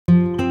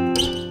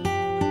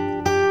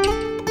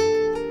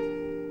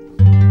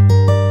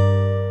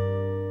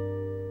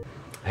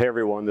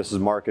everyone, this is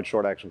Mark at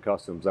Short Action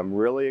Customs. I'm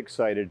really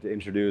excited to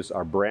introduce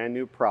our brand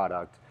new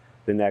product,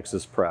 the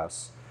Nexus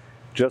Press.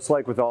 Just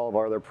like with all of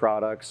our other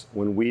products,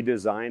 when we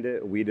designed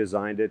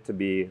it to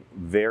be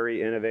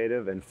very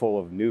innovative and full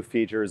of new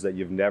features that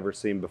you've never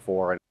seen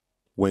before.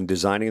 When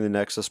designing the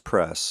Nexus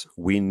Press,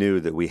 we knew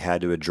that we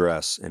had to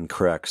address and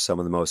correct some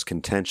of the most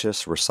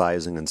contentious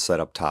resizing and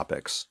setup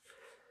topics.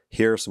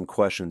 Here are some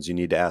questions you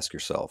need to ask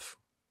yourself.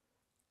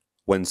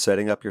 When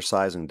setting up your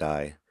sizing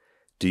die,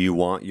 do you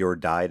want your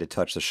die to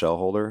touch the shell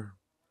holder?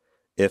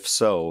 If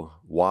so,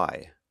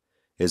 why?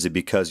 Is it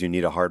because you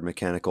need a hard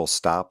mechanical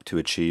stop to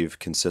achieve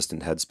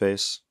consistent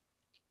headspace?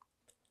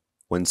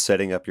 When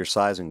setting up your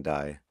sizing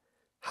die,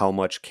 how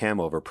much cam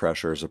over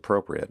pressure is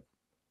appropriate?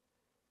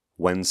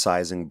 When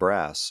sizing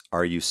brass,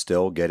 are you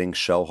still getting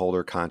shell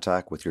holder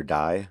contact with your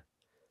die?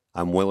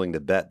 I'm willing to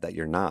bet that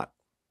you're not.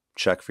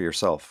 Check for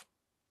yourself.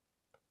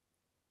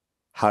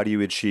 How do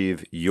you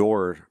achieve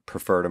your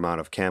preferred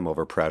amount of cam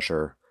over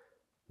pressure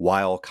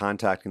while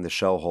contacting the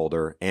shell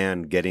holder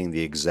and getting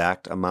the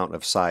exact amount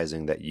of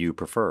sizing that you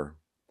prefer?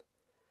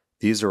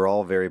 These are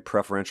all very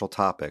preferential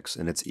topics,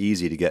 and it's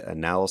easy to get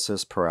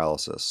analysis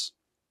paralysis.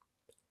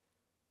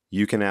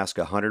 You can ask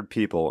 100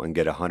 people and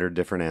get 100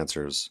 different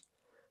answers.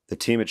 The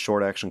team at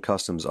Short Action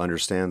Customs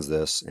understands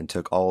this and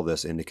took all of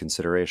this into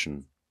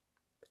consideration.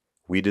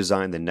 We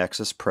designed the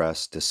Nexus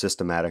Press to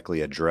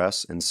systematically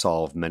address and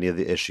solve many of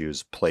the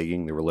issues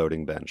plaguing the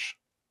reloading bench.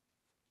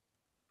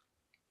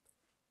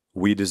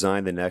 We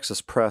designed the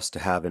Nexus Press to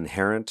have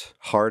inherent,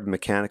 hard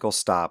mechanical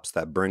stops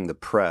that bring the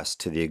press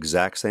to the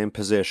exact same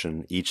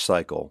position each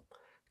cycle,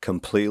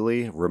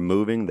 completely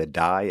removing the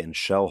die and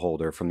shell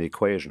holder from the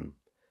equation.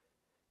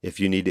 If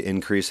you need to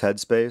increase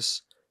headspace,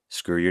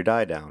 screw your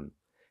die down.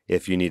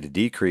 If you need to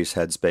decrease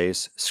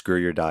headspace, screw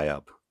your die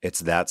up.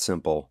 It's that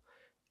simple.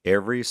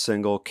 Every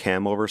single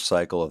cam over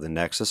cycle of the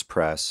Nexus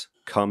Press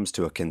comes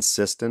to a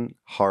consistent,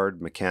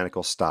 hard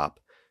mechanical stop,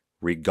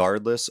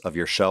 regardless of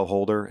your shell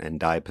holder and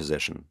die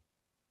position.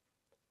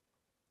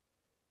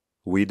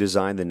 We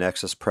designed the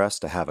Nexus Press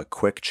to have a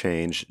quick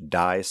change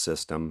die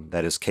system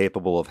that is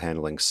capable of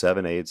handling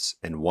 7/8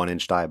 and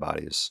 1-inch die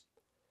bodies.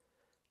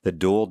 The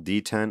dual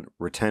detent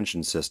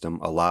retention system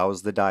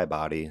allows the die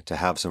body to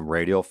have some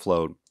radial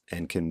float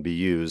and can be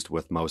used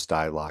with most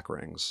die lock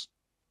rings.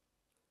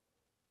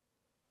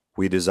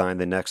 We designed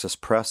the Nexus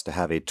Press to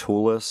have a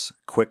toolless,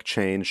 quick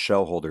change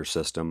shell holder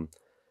system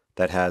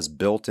that has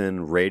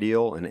built-in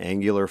radial and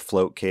angular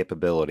float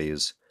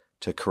capabilities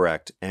to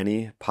correct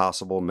any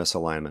possible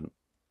misalignment.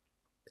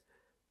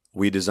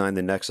 We designed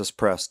the Nexus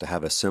Press to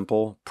have a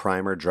simple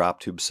primer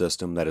drop tube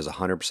system that is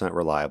 100%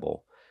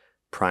 reliable.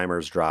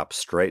 Primers drop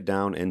straight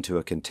down into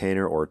a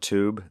container or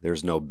tube.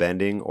 There's no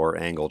bending or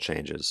angle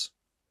changes.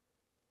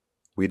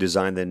 We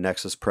designed the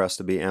Nexus Press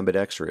to be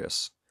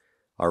ambidextrous.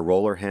 Our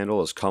roller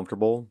handle is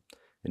comfortable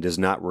and does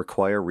not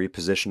require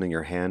repositioning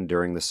your hand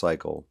during the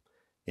cycle,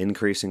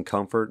 increasing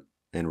comfort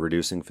and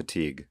reducing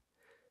fatigue.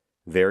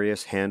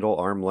 Various handle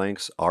arm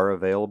lengths are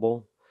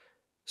available,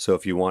 so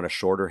if you want a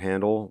shorter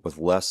handle with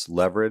less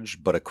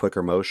leverage but a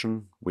quicker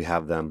motion, we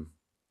have them.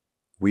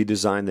 We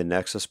designed the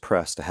Nexus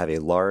Press to have a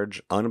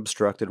large,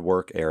 unobstructed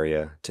work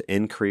area to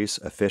increase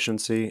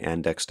efficiency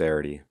and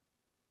dexterity.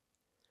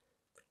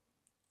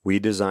 We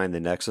designed the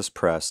Nexus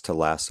Press to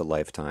last a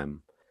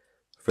lifetime.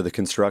 For the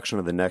construction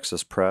of the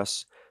Nexus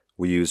Press,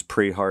 we use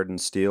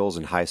pre-hardened steels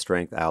and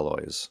high-strength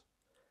alloys.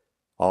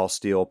 All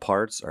steel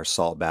parts are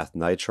salt bath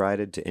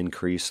nitrided to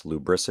increase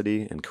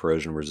lubricity and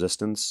corrosion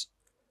resistance.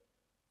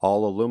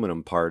 All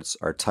aluminum parts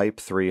are Type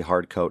 3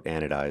 hardcoat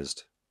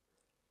anodized.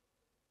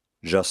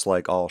 Just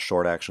like all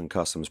Short Action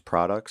Customs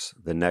products,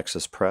 the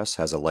Nexus Press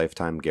has a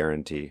lifetime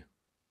guarantee.